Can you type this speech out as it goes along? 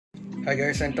Hi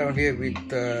guys, scenthound here with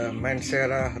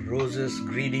Mancera Roses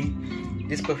Greedy.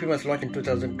 This perfume was launched in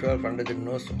 2012 under the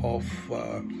nose of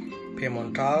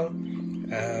Piemontal.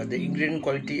 The ingredient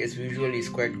quality as usual is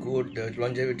quite good. The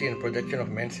longevity and projection of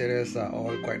Manceras are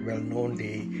all quite well known.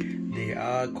 They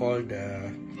are called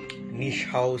niche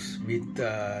house with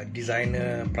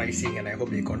designer pricing, and I hope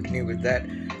they continue with that.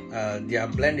 Their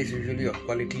blend is usually of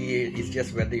quality. It's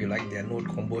just whether you like their note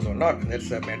combos or not, and that's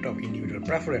a matter of individual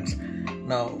preference.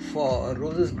 Now for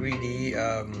Roses Greedy,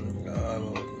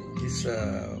 this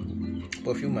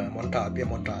perfumer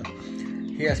Montal,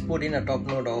 he has put in a top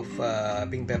note of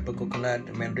pink pepper,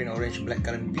 coconut, mandarin orange,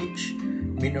 blackcurrant peach,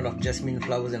 mid note of jasmine,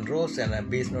 flowers and rose, and a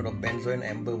base note of benzoin,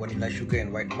 amber, vanilla, sugar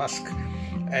and white musk.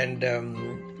 And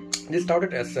this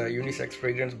started as a unisex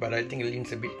fragrance, but I think it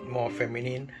leans a bit more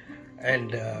feminine.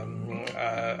 And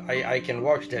I can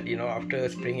watch that, you know, after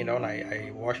spraying it on,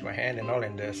 I wash my hand and all,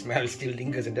 and the smell still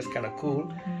lingers, and that's kind of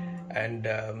cool. And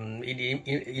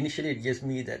initially it gives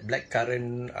me that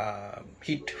blackcurrant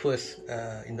hit first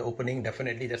in the opening.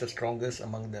 Definitely that's the strongest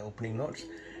among the opening notes,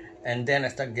 and then I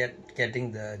start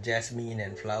getting the jasmine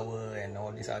and flower and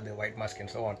all these other white musk and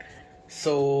so on.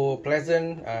 So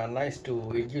pleasant, nice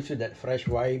to, it gives you that fresh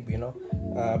vibe, you know.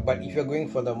 But if you're going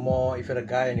for the more, if you're a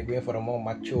guy and you're going for a more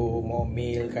macho, more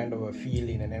male kind of a feel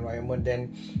in an environment,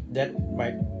 then that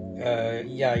might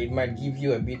it might give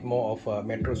you a bit more of a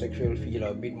metrosexual feel, or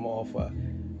a bit more of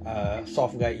a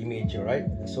soft guy image, right?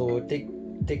 So take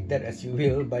that as you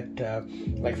will, but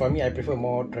like for me, I prefer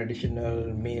more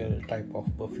traditional male type of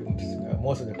perfumes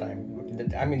most of the time.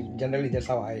 I mean, generally that's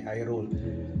how I roll.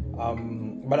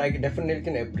 But I definitely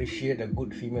can appreciate a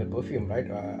good female perfume, right?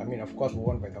 I mean, of course,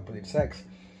 worn by the opposite sex.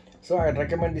 So I'd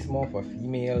recommend this more for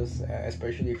females,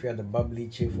 especially if you're the bubbly,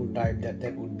 cheerful type.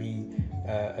 That would be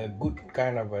a good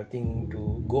kind of a thing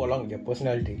to go along with your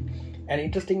personality. And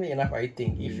interestingly enough, I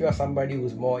think if you are somebody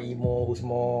who's more emo, who's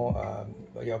more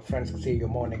your friends say you're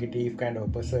more negative kind of a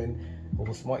person,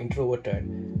 who's more introverted,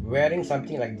 wearing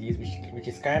something like this, which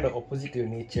is kind of opposite to your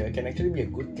nature, can actually be a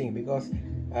good thing, because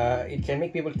it can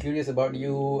make people curious about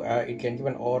you. It can give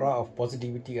an aura of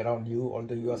positivity around you,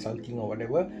 although you are sulking or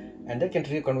whatever, and that can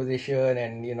trigger conversation,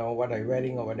 and you know, what are you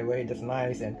wearing or whatever, it is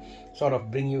nice, and sort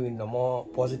of bring you in a more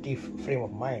positive frame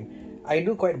of mind. I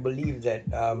do quite believe that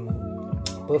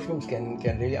perfumes can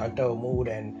really alter our mood,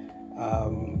 and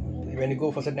when you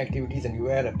go for certain activities and you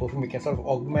wear a perfume, it can sort of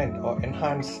augment or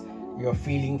enhance your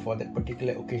feeling for that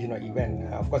particular occasion or event.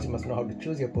 Of course, you must know how to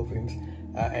choose your perfumes,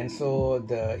 and so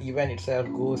the event itself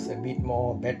goes a bit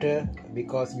more better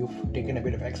because you've taken a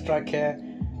bit of extra care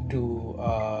to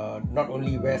not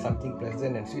only wear something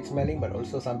pleasant and sweet smelling, but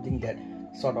also something that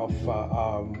sort of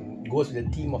goes with the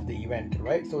theme of the event,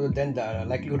 right? So then the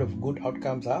likelihood of good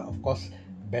outcomes are, of course,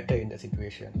 better in the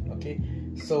situation. Okay,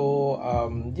 so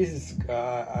this is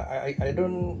I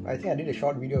think I did a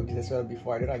short video of this as well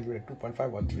before. I don't know, I give it a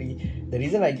 2.5 or 3. The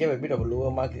reason I gave a bit of a lower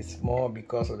mark is more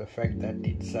because of the fact that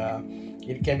it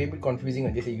can be a bit confusing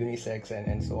when they say unisex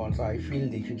and so on. So I feel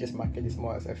they should just market this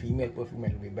more as a female perfume,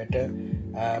 it will be better.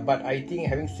 But I think,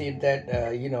 having said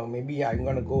that, you know, maybe I'm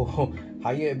gonna go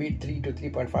higher a bit, 3 to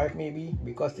 3.5 maybe,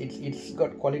 because it's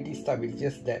got quality stuff. It's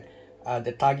just that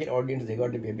the target audience, they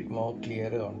got to be a bit more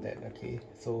clearer on that. Okay,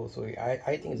 so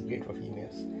I think it's great for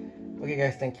females. Okay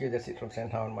guys, thank you. That's it from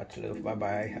scenthound. Much love. Bye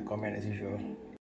bye. A comment as usual.